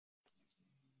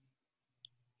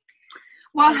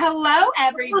Well, hello,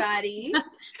 everybody.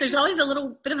 There's always a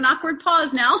little bit of an awkward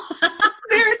pause now.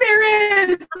 There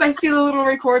is. I see the little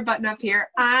record button up here.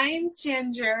 I'm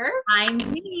Ginger. I'm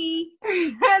me.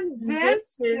 And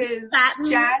this is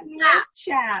Chat with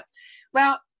Chap.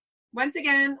 Well, once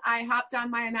again, I hopped on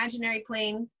my imaginary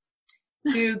plane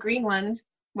to Greenland.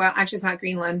 Well, actually, it's not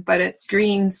Greenland, but it's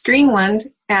Greenland.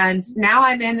 And now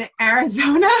I'm in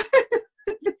Arizona.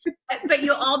 But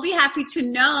you'll all be happy to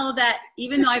know that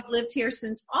even though I've lived here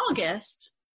since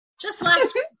August, just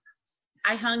last week,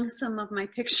 I hung some of my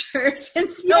pictures. And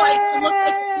so I don't look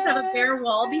like I have a bare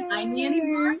wall behind me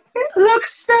anymore. It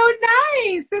looks so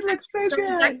nice. It looks so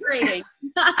good. Decorating.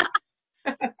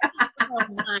 Oh,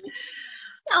 my.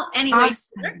 So anyway,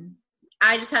 awesome.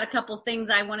 I just had a couple things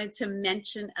I wanted to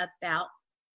mention about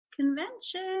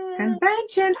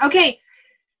convention. Okay.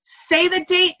 Say the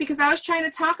date, because I was trying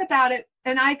to talk about it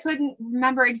and I couldn't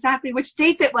remember exactly which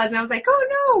dates it was. And I was like,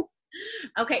 oh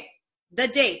no. Okay. The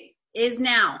date is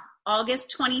now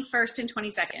August 21st and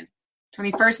 22nd.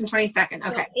 21st and 22nd.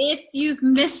 Okay. So if you've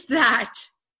missed that,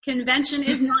 convention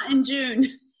is not in June.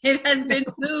 It has been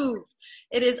moved.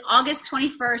 It is August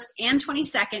 21st and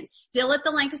 22nd, still at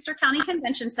the Lancaster County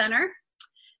Convention Center.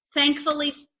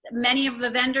 Thankfully, many of the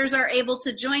vendors are able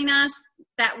to join us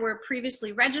that were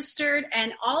previously registered,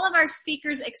 and all of our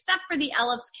speakers, except for the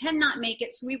Elves, cannot make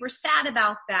it, so we were sad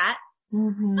about that.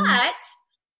 Mm-hmm. But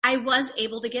I was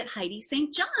able to get Heidi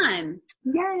St. John.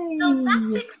 Yay! So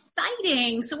that's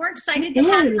exciting. So we're excited to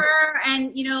have her,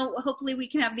 and hopefully we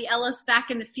can have the Elves back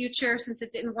in the future since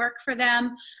it didn't work for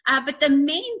them. But the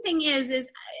main thing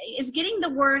is getting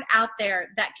the word out there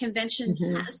that convention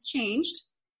has changed.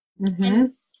 Mm-hmm.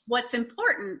 And what's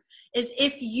important is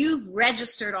if you've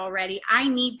registered already, I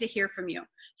need to hear from you.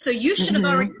 So you should have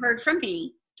already heard from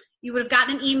me. You would have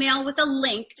gotten an email with a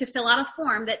link to fill out a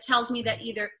form that tells me that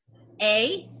either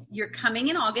A, you're coming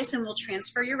in August and we'll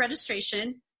transfer your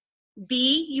registration.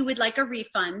 B, you would like a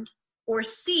refund. Or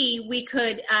C, we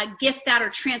could gift that or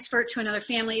transfer it to another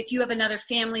family. If you have another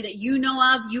family that you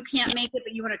know of, you can't make it,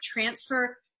 but you want to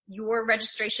transfer your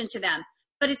registration to them.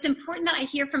 But it's important that I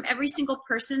hear from every single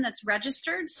person that's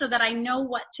registered so that I know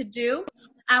what to do.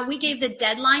 We gave the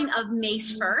deadline of May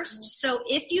 1st. So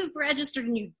if you've registered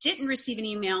and you didn't receive an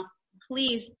email,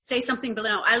 please say something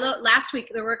below. Last week,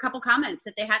 there were a couple comments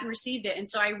that they hadn't received it. And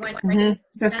so I went.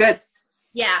 That's good.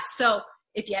 Yeah. So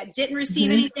if you didn't receive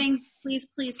anything, please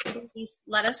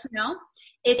let us know.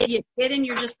 If you did and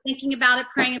you're just thinking about it,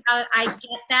 praying about it, I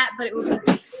get that. But it would be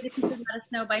great if you could let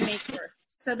us know by May 1st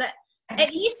so that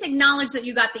at least acknowledge that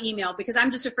you got the email, because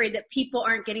I'm just afraid that people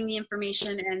aren't getting the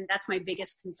information, and that's my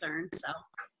biggest concern. So,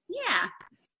 yeah.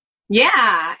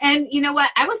 Yeah. And you know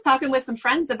what? I was talking with some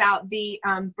friends about the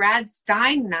Brad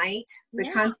Stein night,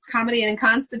 the Comedy and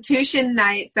Constitution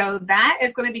night. So that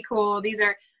is going to be cool. These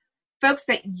are folks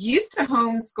that used to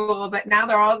homeschool, but now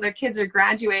their kids are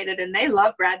graduated and they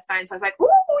love Brad Stein. So I was like, ooh,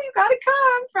 you got to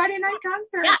come, Friday night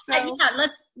concert. Yeah,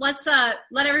 let's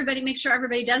let everybody, make sure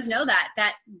everybody does know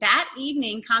that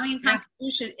evening, Comedy and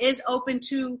Constitution is open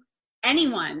to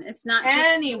anyone. It's not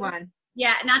anyone.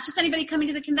 Not just anybody coming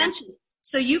to the convention. Yeah.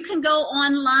 So you can go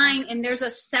online and there's a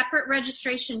separate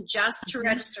registration just to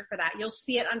register for that. You'll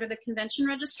see it under the convention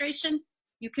registration.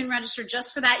 You can register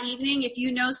just for that evening. If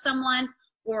you know someone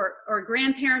or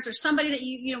grandparents or somebody that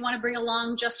you want to bring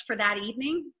along just for that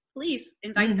evening, please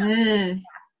invite them.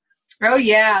 Oh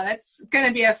yeah, that's going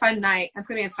to be a fun night.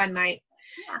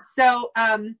 Yeah. So,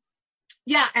 and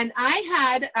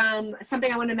I had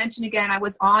something I want to mention again. I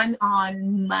was on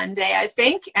Monday, I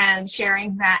think, and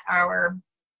sharing that our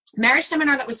marriage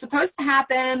seminar that was supposed to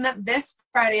happen this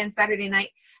Friday and Saturday night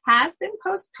has been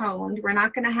postponed. We're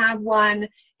not going to have one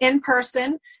in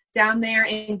person down there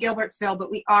in Gilbertsville,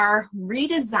 but we are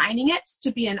redesigning it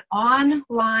to be an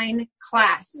online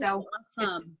class. So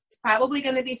awesome. It's probably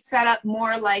going to be set up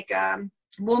more like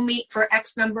we'll meet for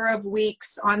X number of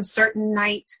weeks on certain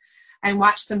night and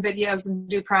watch some videos and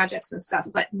do projects and stuff.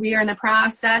 But we are in the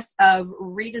process of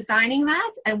redesigning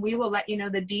that, and we will let you know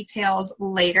the details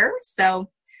later. So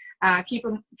keep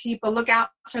a lookout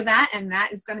for that, and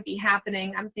that is going to be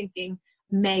happening, I'm thinking,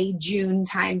 May, June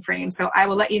timeframe. So I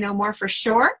will let you know more for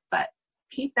sure, but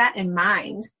keep that in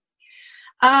mind.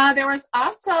 There was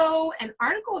also an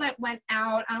article that went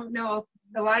out. I don't know if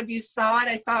a lot of you saw it.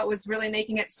 I saw it was really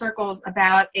making its circles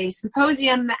about a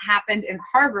symposium that happened in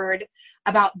Harvard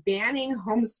about banning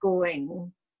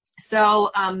homeschooling.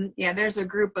 So, yeah, there's a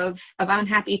group of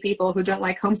unhappy people who don't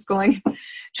like homeschooling,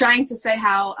 trying to say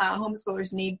how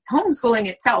homeschooling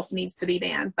itself needs to be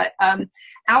banned. But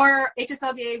our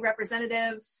HSLDA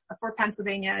representative for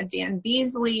Pennsylvania, Dan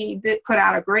Beasley, did put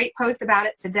out a great post about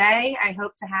it today. I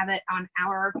hope to have it on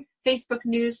our Facebook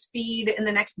news feed in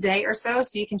the next day or so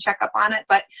you can check up on it.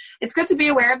 But it's good to be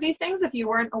aware of these things. If you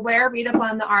weren't aware, read up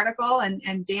on the article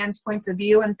and Dan's points of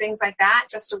view and things like that.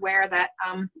 Just aware that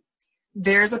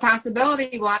there's a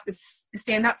possibility we'll have to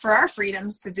stand up for our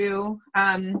freedoms to do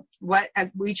what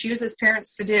as we choose as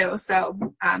parents to do. So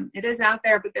it is out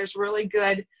there, but there's really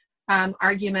good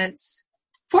arguments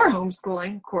for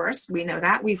homeschooling. Of course, we know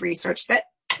that. We've researched it.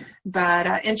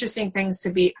 But interesting things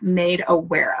to be made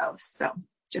aware of. So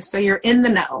just so you're in the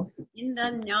know. In the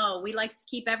know. We like to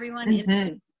keep everyone in the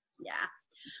know. Yeah.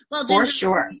 Well, Ginger, for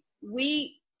sure.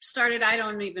 We started, I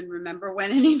don't even remember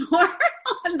when anymore,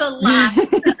 on the last.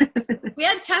 We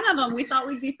had 10 of them. We thought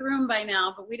we'd be through them by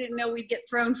now, but we didn't know we'd get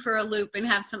thrown for a loop and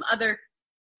have some other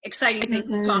exciting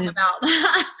things to talk about.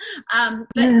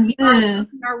 But we are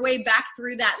our way back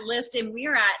through that list, and we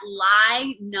are at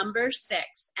lie number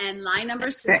 6. And lie number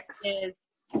 6 is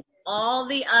all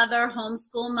the other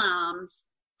homeschool moms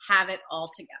have it all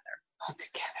together. All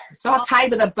together. It's all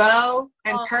tied with a bow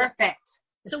and perfect.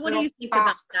 So what do you think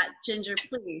about that, Ginger?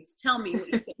 Please tell me what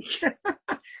you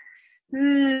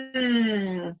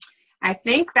think. I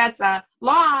think that's a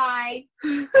lie.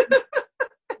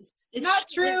 It's not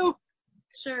true.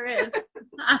 Sure is.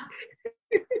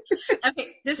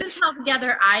 Okay, this is how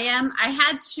together I am. I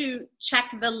had to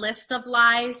check the list of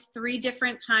lies 3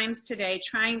 different times today,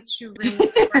 trying to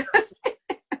remember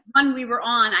one we were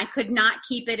on. I could not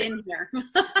keep it in here.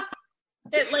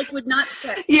 It would not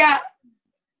stick. Yeah.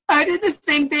 I did the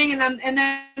same thing, and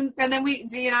then we,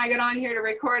 Dee and I, got on here to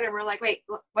record, and we're like, wait,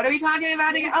 what are we talking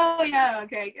about again? Oh yeah,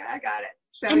 okay, I got it.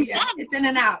 So and yeah, it's in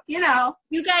and out, You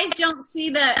guys don't see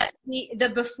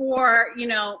the before,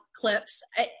 clips.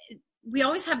 We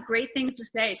always have great things to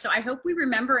say, so I hope we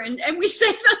remember and we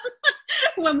say them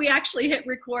when we actually hit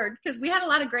record, because we had a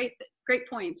lot of great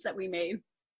points that we made.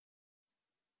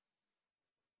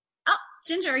 Oh,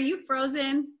 Ginger, are you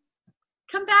frozen?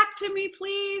 Come back to me,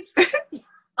 please.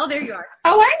 Oh, there you are.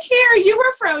 Oh, I'm here. You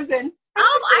were frozen.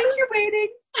 You're waiting.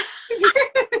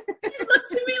 It looked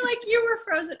to me like you were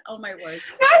frozen. Oh, my word.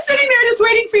 I was sitting there just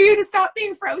waiting for you to stop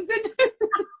being frozen.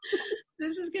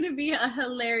 This is going to be a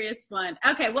hilarious one.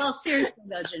 Okay, well, seriously,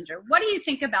 though, Ginger, what do you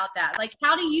think about that?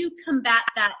 How do you combat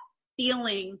that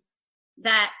feeling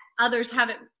that others have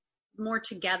it more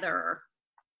together?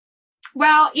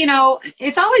 Well,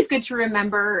 it's always good to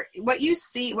remember what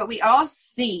we all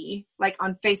see,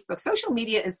 on Facebook. Social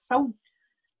media is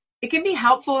it can be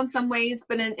helpful in some ways,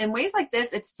 but in ways like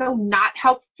this, it's so not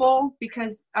helpful,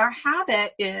 because our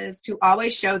habit is to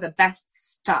always show the best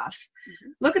stuff.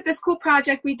 Mm-hmm. Look at this cool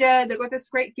project we did. Look at this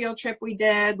great field trip we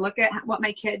did. Look at what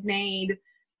my kid made.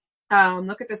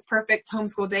 Look at this perfect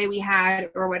homeschool day we had,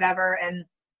 or whatever. And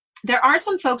there are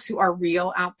some folks who are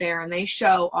real out there, and they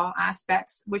show all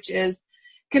aspects, which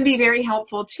can be very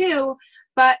helpful too.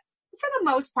 But for the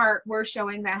most part, we're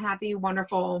showing that happy,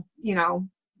 wonderful,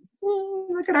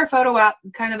 look at our photo op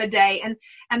kind of a day.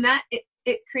 And that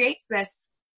it creates this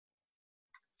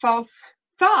false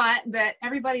thought that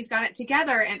everybody's got it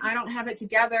together and I don't have it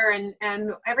together,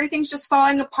 and everything's just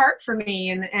falling apart for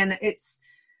me. And it's,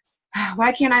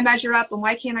 why can't I measure up, and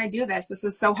why can't I do this? This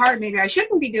is so hard. Maybe I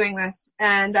shouldn't be doing this.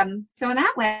 And so in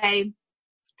that way,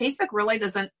 Facebook really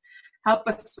doesn't help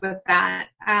us with that.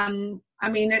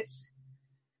 It's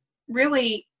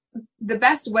really the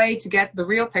best way to get the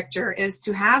real picture is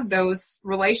to have those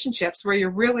relationships where you're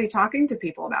really talking to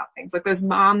people about things, like those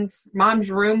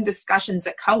mom's room discussions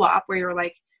at co-op, where you're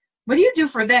like, what do you do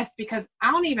for this? Because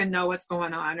I don't even know what's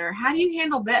going on, or how do you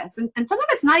handle this? And some of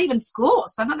it's not even school.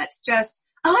 Some of it's just,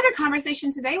 I had a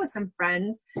conversation today with some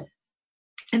friends,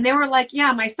 and they were like,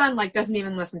 yeah, my son doesn't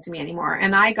even listen to me anymore.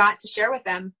 And I got to share with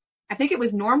them, I think it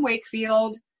was Norm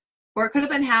Wakefield, or it could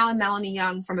have been Hal and Melanie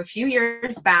Young from a few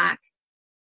years back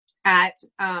at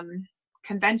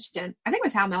convention. I think it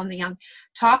was Hal, Melanie Young,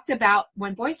 talked about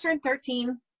when boys turn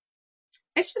 13,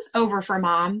 it's just over for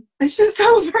mom. It's just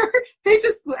over.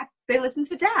 They listen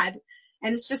to dad.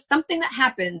 And it's just something that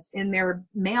happens in their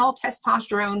male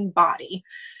testosterone body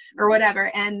or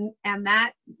whatever. And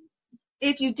that,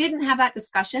 if you didn't have that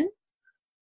discussion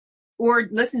or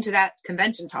listen to that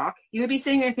convention talk, you would be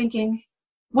sitting there thinking,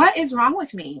 what is wrong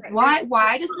with me?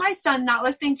 Why does my son not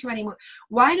listening to anymore?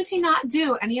 Why does he not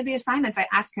do any of the assignments I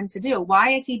ask him to do?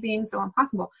 Why is he being so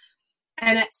impossible?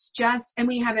 And and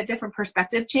when you have a different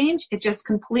perspective change, it just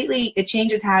it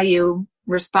changes how you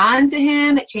respond to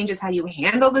him. It changes how you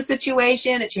handle the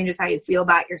situation. It changes how you feel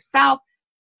about yourself.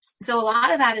 So a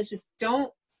lot of that is just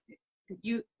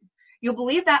you'll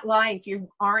believe that lie if you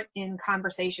aren't in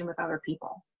conversation with other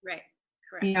people. Right.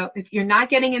 Correct. If you're not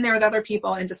getting in there with other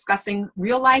people and discussing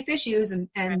real life issues and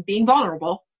being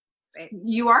vulnerable, right,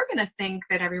 you are going to think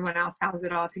that everyone else has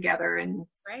it all together, and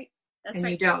That's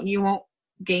right. You don't. You won't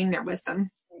gain their wisdom.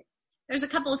 There's a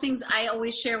couple of things I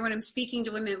always share when I'm speaking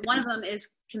to women. One of them is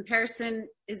comparison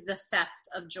is the theft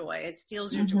of joy. It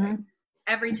steals your joy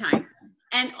every time.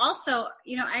 And also,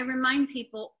 I remind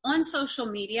people on social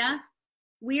media,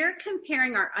 we are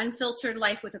comparing our unfiltered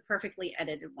life with a perfectly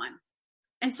edited one.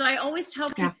 And so I always tell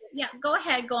people, go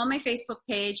ahead, go on my Facebook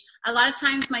page. A lot of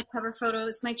times my cover photo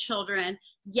is my children.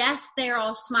 Yes, they're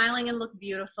all smiling and look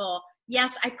beautiful.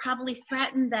 Yes, I probably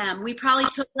threatened them. We probably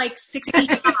took like 60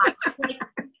 shots.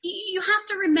 You have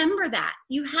to remember that.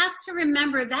 You have to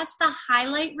remember that's the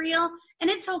highlight reel,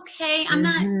 and it's okay. I'm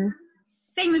not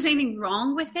saying there's anything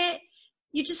wrong with it.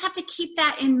 You just have to keep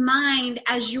that in mind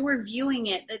as you're viewing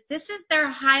it, that this is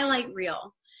their highlight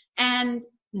reel, and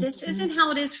this isn't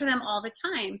how it is for them all the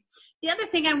time. The other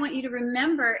thing I want you to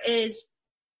remember is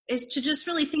to just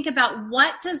really think about,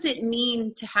 what does it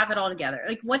mean to have it all together?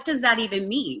 Like, what does that even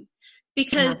mean?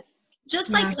 Because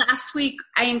just like last week,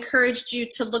 I encouraged you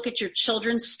to look at your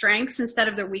children's strengths instead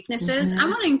of their weaknesses. I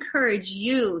want to encourage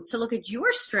you to look at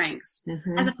your strengths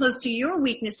as opposed to your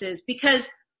weaknesses, because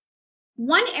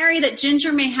one area that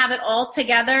Ginger may have it all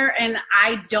together and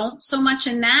I don't so much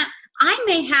in that, I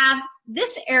may have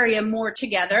this area more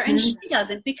together and she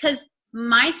doesn't, because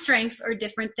my strengths are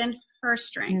different than her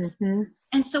strengths.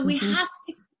 And so we have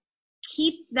to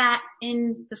keep that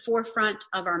in the forefront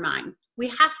of our mind. We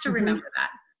have to remember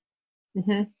that.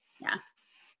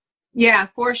 Yeah,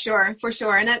 for sure.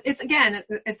 And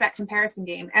it's that comparison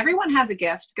game. Everyone has a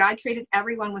gift. God created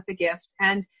everyone with a gift.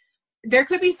 And there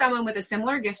could be someone with a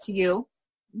similar gift to you,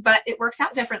 but it works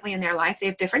out differently in their life. They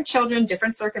have different children,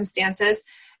 different circumstances.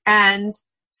 And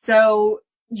so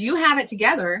you have it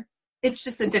together. It's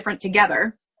just a different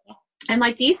together. And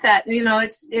like Dee said,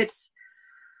 it's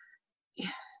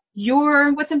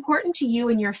what's important to you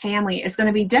and your family is going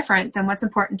to be different than what's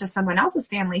important to someone else's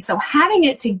family. So having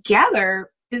it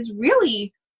together is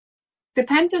really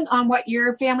dependent on what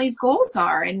your family's goals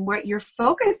are and what your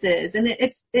focus is. And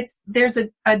there's a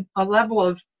level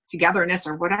of togetherness,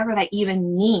 or whatever that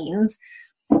even means,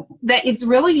 that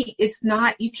it's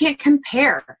not, you can't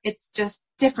compare. It's just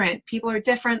different. People are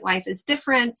different. Life is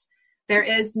different. There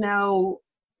is no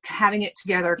having it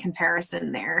together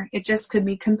comparison there. It just could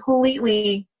be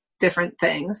completely different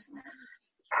things.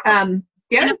 Go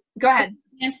ahead.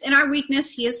 Yes, in our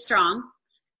weakness, he is strong.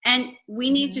 And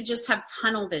we need to just have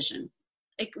tunnel vision.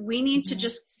 Like, we need to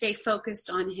just stay focused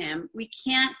on him. We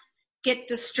can't get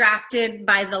distracted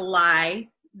by the lie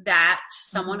that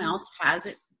someone else has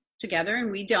it together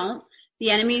and we don't.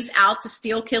 The enemy's out to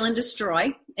steal, kill, and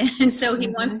destroy. And so he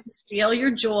wants to steal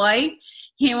your joy.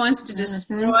 He wants to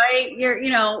destroy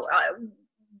your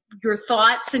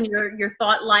thoughts and your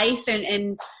thought life.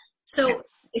 And so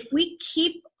if we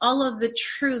keep all of the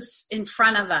truths in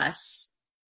front of us,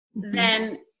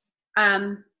 then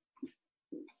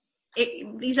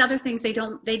these other things, they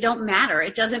don't matter.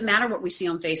 It doesn't matter what we see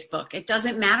on Facebook. It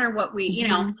doesn't matter what we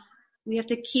have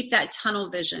to keep that tunnel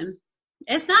vision.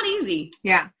 It's not easy.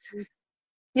 Yeah,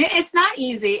 it's not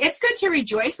easy. It's good to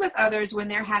rejoice with others when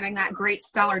they're having that great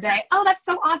stellar day. Oh, that's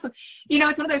so awesome.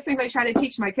 It's one of those things I try to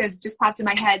teach my kids. Just popped in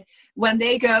my head when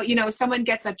they go, someone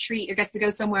gets a treat or gets to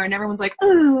go somewhere and everyone's like,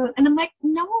 oh, and I'm like,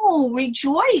 no,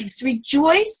 rejoice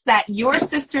that your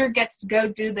sister gets to go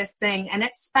do this thing. And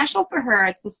it's special for her.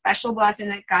 It's a special blessing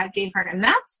that God gave her. And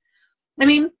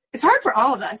it's hard for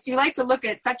all of us. You like to look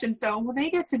at such and so, well,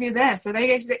 they get to do this, or they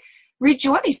get to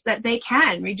rejoice that they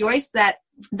can. Rejoice that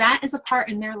is a part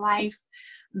in their life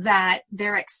that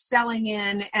they're excelling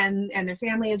in, and their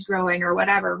family is growing or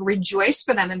whatever. Rejoice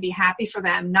for them and be happy for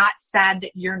them, not sad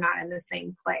that you're not in the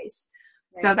same place.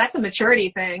 Right. So that's a maturity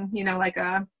thing, And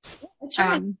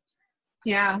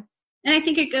I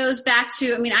think it goes back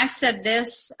to, I've said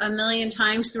this a million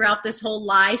times throughout this whole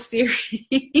lie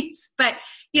series, but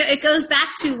it goes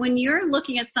back to when you're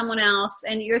looking at someone else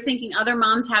and you're thinking other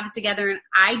moms have it together and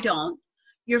I don't,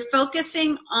 you're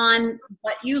focusing on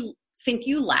what you think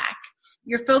you lack.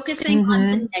 You're focusing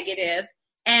on the negative,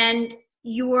 and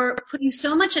you're putting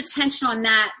so much attention on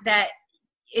that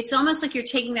it's almost like you're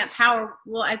taking that power.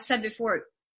 Well, I've said before,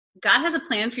 God has a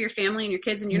plan for your family and your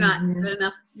kids, and you're not good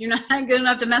enough. You're not good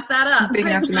enough to mess that up. Big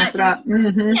enough to mess it up.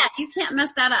 Yeah, you can't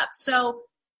mess that up. So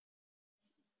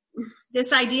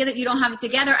this idea that you don't have it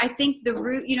together, I think the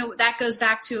root, that goes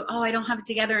back to, oh, I don't have it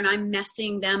together and I'm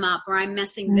messing them up, or I'm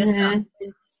messing this up.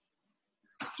 And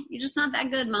you're just not that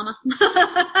good, mama.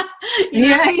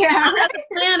 Yeah.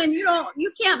 Plan, and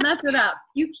you can't mess it up.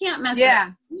 You can't mess it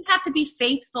up. You just have to be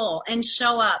faithful and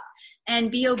show up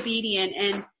and be obedient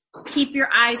and keep your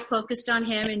eyes focused on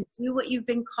him and do what you've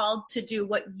been called to do,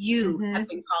 what you have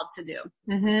been called to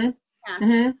do.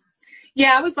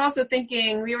 Yeah, I was also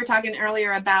thinking, we were talking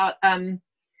earlier about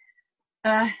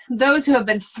those who have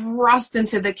been thrust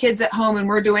into the kids at home and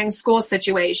we're doing school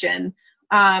situation.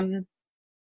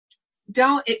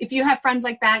 If you have friends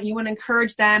like that, you want to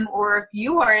encourage them, or if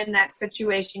you are in that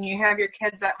situation, you have your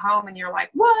kids at home and you're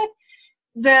like, what?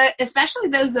 Especially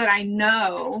those that I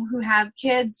know who have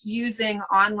kids using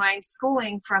online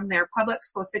schooling from their public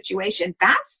school situation,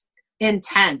 that's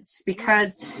intense,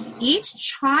 because each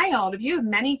child, if you have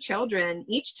many children,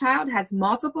 each child has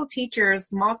multiple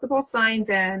teachers, multiple signs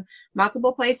in,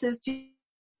 multiple places to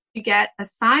get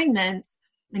assignments.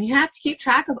 And you have to keep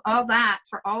track of all that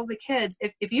for all the kids.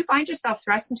 If you find yourself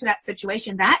thrust into that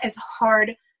situation, that is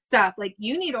hard stuff. Like,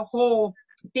 you need a whole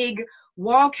big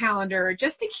wall calendar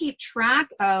just to keep track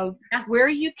of where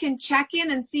you can check in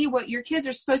and see what your kids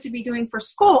are supposed to be doing for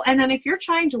school. And then if you're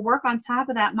trying to work on top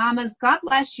of that, mamas, God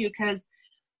bless you, because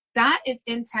that is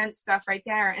intense stuff right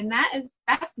there. And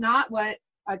that's not what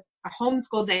a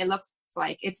homeschool day looks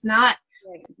like. It's not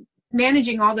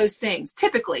managing all those things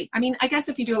typically. I mean, I guess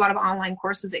if you do a lot of online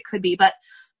courses, it could be, but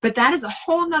that is a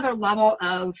whole nother level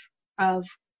of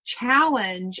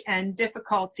challenge and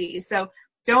difficulty. So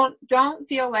don't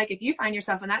feel like, if you find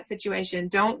yourself in that situation,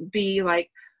 don't be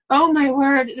like, oh my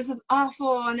word, this is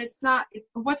awful. And it's not,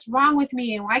 what's wrong with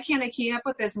me? And why can't I keep up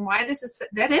with this? And why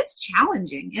that is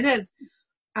challenging. It is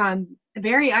I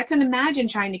couldn't imagine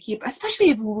trying to keep, especially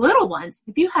if little ones,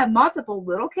 if you have multiple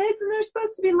little kids and they're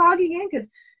supposed to be logging in, because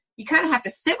you kind of have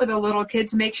to sit with a little kid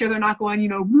to make sure they're not going,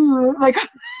 like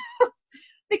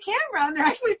the camera, and they're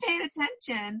actually paying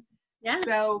attention. Yeah.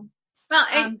 So,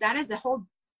 that is a whole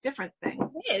different thing.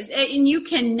 It is. And you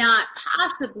cannot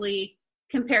possibly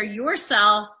compare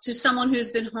yourself to someone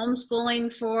who's been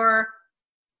homeschooling for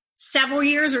several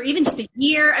years or even just a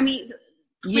year. I mean,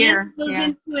 plan goes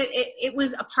into it. It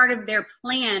was a part of their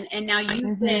plan, and now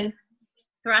you've been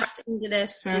thrust into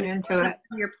this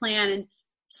your plan. And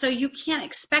so you can't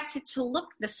expect it to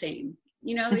look the same.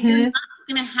 You're not going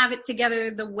to have it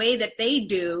together the way that they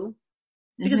do,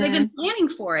 because they've been planning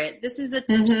for it. This is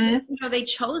they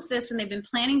chose this and they've been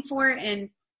planning for it. And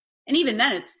even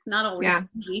then it's not always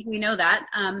easy. We know that.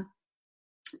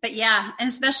 But yeah, and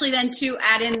especially then to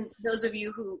add in those of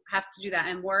you who have to do that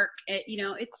and work,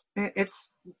 it's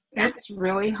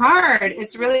really hard.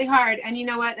 It's really hard. And you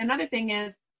know what? Another thing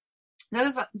is,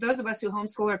 those of us who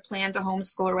homeschool or plan to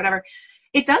homeschool or whatever,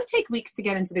 it does take weeks to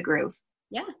get into the groove.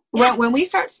 Yeah. When we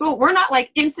start school, we're not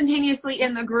like instantaneously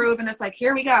in the groove and it's like,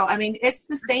 here we go. I mean, it's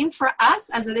the same for us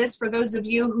as it is for those of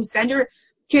you who send your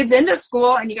kids into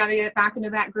school, and you got to get back into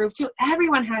that groove too.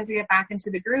 Everyone has to get back into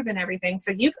the groove and everything.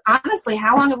 So honestly,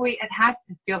 how long have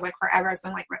it feels like forever. It's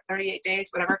been like 38 days,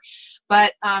 whatever.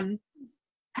 But,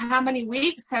 how many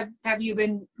weeks have you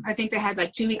been? I think they had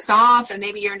like 2 weeks off, and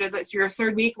maybe you're into your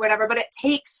third week, whatever, but it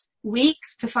takes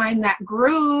weeks to find that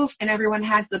groove, and everyone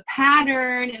has the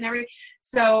pattern and everything.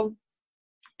 So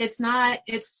it's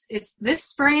this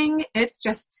spring, it's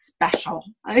just special.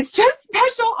 It's just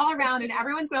special all around, and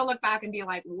everyone's going to look back and be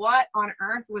like, what on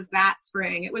earth was that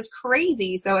spring? It was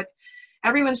crazy. So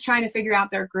everyone's trying to figure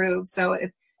out their groove. So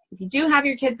if you do have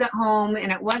your kids at home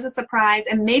and it was a surprise,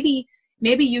 and maybe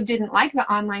you didn't like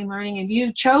the online learning and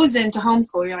you've chosen to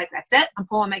homeschool. You're like, that's it. I'm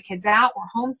pulling my kids out. We're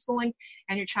homeschooling.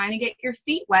 And you're trying to get your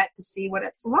feet wet to see what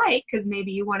it's like, because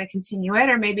maybe you want to continue it,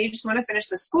 or maybe you just want to finish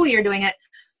the school year doing it.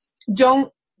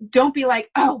 Don't be like,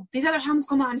 oh, these other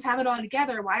homeschool moms have it all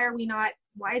together.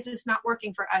 Why is this not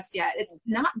working for us yet? It's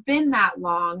not been that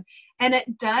long. And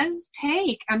it does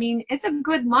take, it's a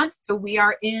good month till we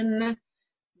are in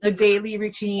the daily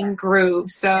routine groove.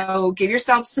 So give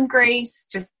yourself some grace.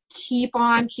 Just keep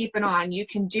on keeping on. You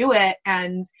can do it.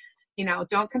 And,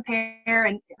 don't compare,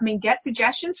 and get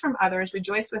suggestions from others,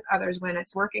 rejoice with others when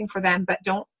it's working for them, but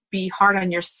don't be hard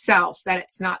on yourself that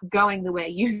it's not going the way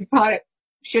you thought it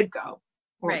should go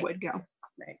or would go.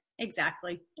 Right.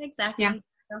 Exactly. Yeah.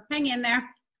 So hang in there.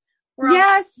 We're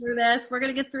all through this. We're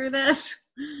going to get through this.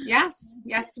 Yes.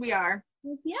 Yes, we are.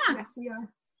 Yeah. Yes, we are.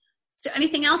 So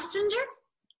anything else, Ginger?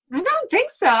 I don't think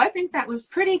so. I think that was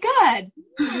pretty good.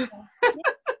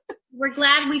 We're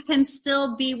glad we can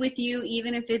still be with you,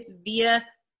 even if it's via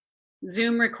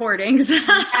Zoom recordings.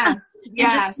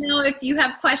 Yes. Just know if you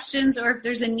have questions or if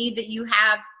there's a need that you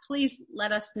have, please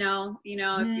let us know,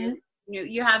 if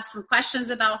you have some questions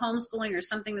about homeschooling or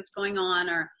something that's going on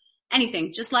or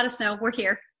anything, just let us know. We're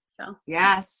here. So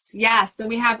yes. So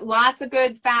we have lots of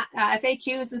good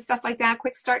FAQs and stuff like that,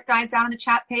 quick start guides out on the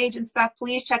chat page and stuff.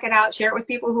 Please check it out. Share it with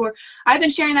people I've been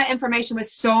sharing that information with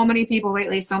so many people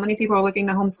lately. So many people are looking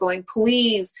to homeschooling.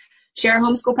 Please share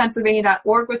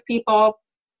homeschoolpennsylvania.org with people.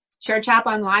 Share CHAP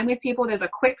online with people. There's a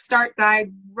quick start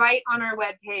guide right on our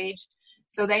webpage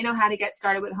so they know how to get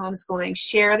started with homeschooling.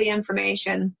 Share the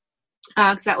information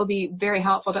because that will be very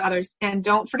helpful to others. And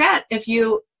don't forget, if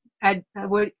you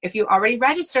already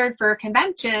registered for a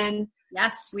convention,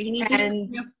 yes, we need to.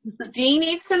 And Dee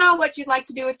needs to know what you'd like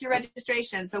to do with your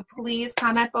registration. So please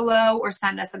comment below or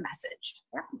send us a message.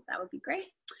 Yeah, that would be great.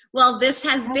 Well, this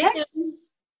has been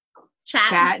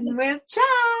Chatting with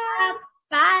Chap.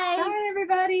 Bye. Bye,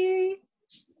 everybody.